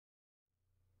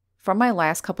From my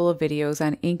last couple of videos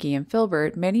on Inky and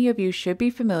Philbert, many of you should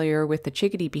be familiar with the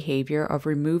chickadee behavior of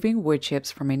removing wood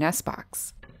chips from a nest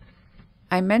box.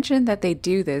 I mentioned that they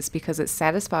do this because it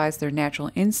satisfies their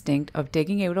natural instinct of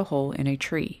digging out a hole in a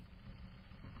tree.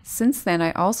 Since then,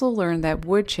 I also learned that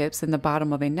wood chips in the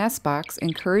bottom of a nest box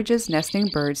encourages nesting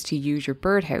birds to use your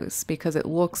birdhouse because it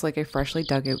looks like a freshly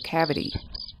dug out cavity.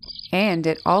 And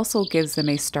it also gives them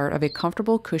a start of a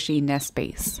comfortable, cushy nest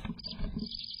base.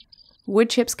 Wood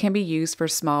chips can be used for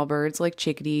small birds like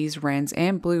chickadees, wrens,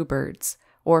 and bluebirds,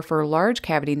 or for large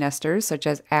cavity nesters such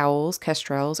as owls,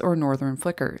 kestrels, or northern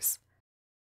flickers.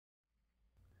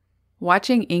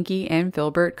 Watching Inky and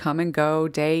Philbert come and go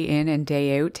day in and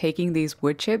day out taking these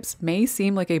wood chips may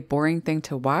seem like a boring thing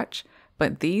to watch,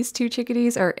 but these two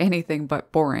chickadees are anything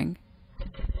but boring.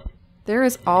 There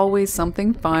is always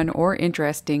something fun or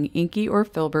interesting Inky or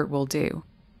Philbert will do.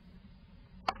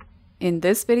 In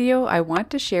this video, I want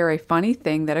to share a funny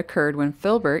thing that occurred when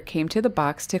Philbert came to the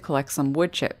box to collect some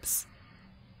wood chips.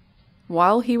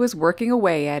 While he was working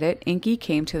away at it, Inky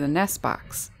came to the nest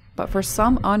box, but for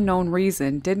some unknown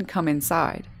reason didn't come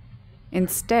inside.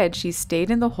 Instead, she stayed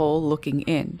in the hole looking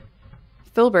in.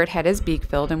 Philbert had his beak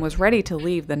filled and was ready to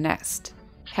leave the nest.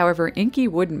 However, Inky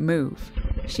wouldn't move.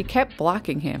 She kept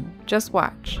blocking him. Just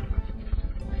watch.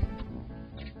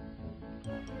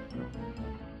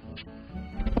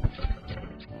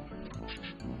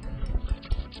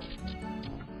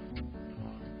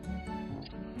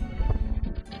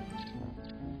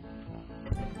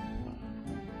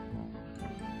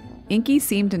 Inky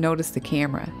seemed to notice the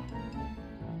camera.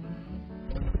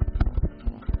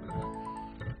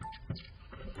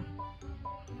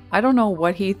 I don't know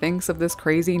what he thinks of this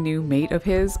crazy new mate of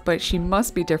his, but she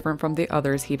must be different from the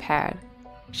others he've had.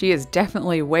 She is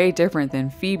definitely way different than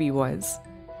Phoebe was.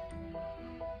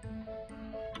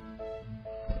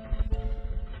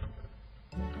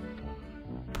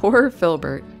 Poor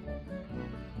Philbert.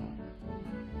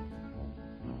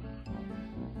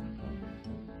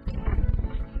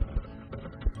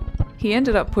 He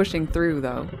ended up pushing through,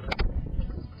 though.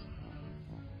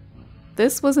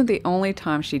 This wasn't the only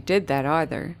time she did that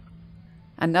either.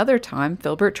 Another time,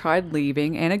 Philbert tried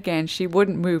leaving, and again she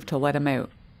wouldn't move to let him out.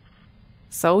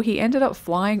 So he ended up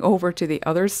flying over to the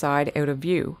other side out of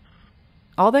view.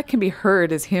 All that can be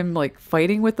heard is him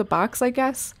fighting with the box, I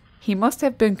guess. He must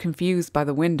have been confused by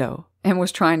the window and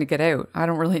was trying to get out. I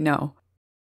don't really know.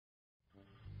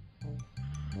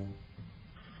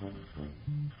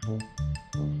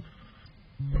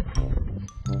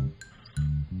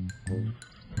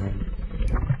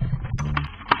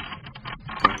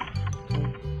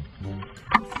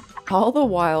 All the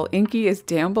while, Inky is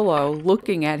down below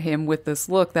looking at him with this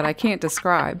look that I can't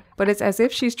describe, but it's as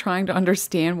if she's trying to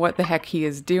understand what the heck he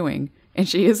is doing, and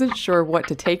she isn't sure what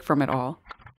to take from it all.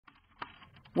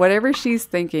 Whatever she's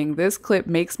thinking, this clip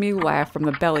makes me laugh from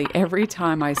the belly every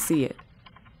time I see it.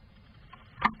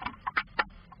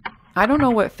 I don't know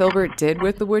what Philbert did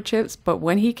with the wood chips, but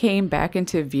when he came back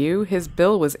into view, his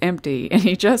bill was empty and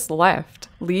he just left,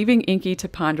 leaving Inky to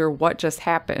ponder what just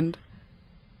happened.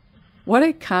 What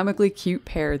a comically cute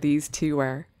pair these two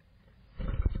are.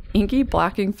 Inky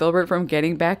blocking Philbert from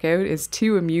getting back out is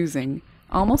too amusing,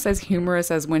 almost as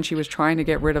humorous as when she was trying to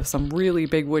get rid of some really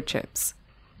big wood chips.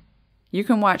 You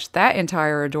can watch that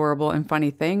entire adorable and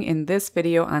funny thing in this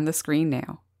video on the screen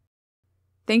now.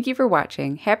 Thank you for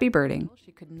watching. Happy birding.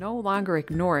 She could no longer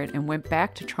ignore it and went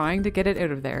back to trying to get it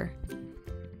out of there.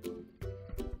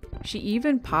 She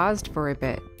even paused for a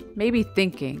bit, maybe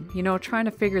thinking, trying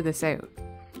to figure this out.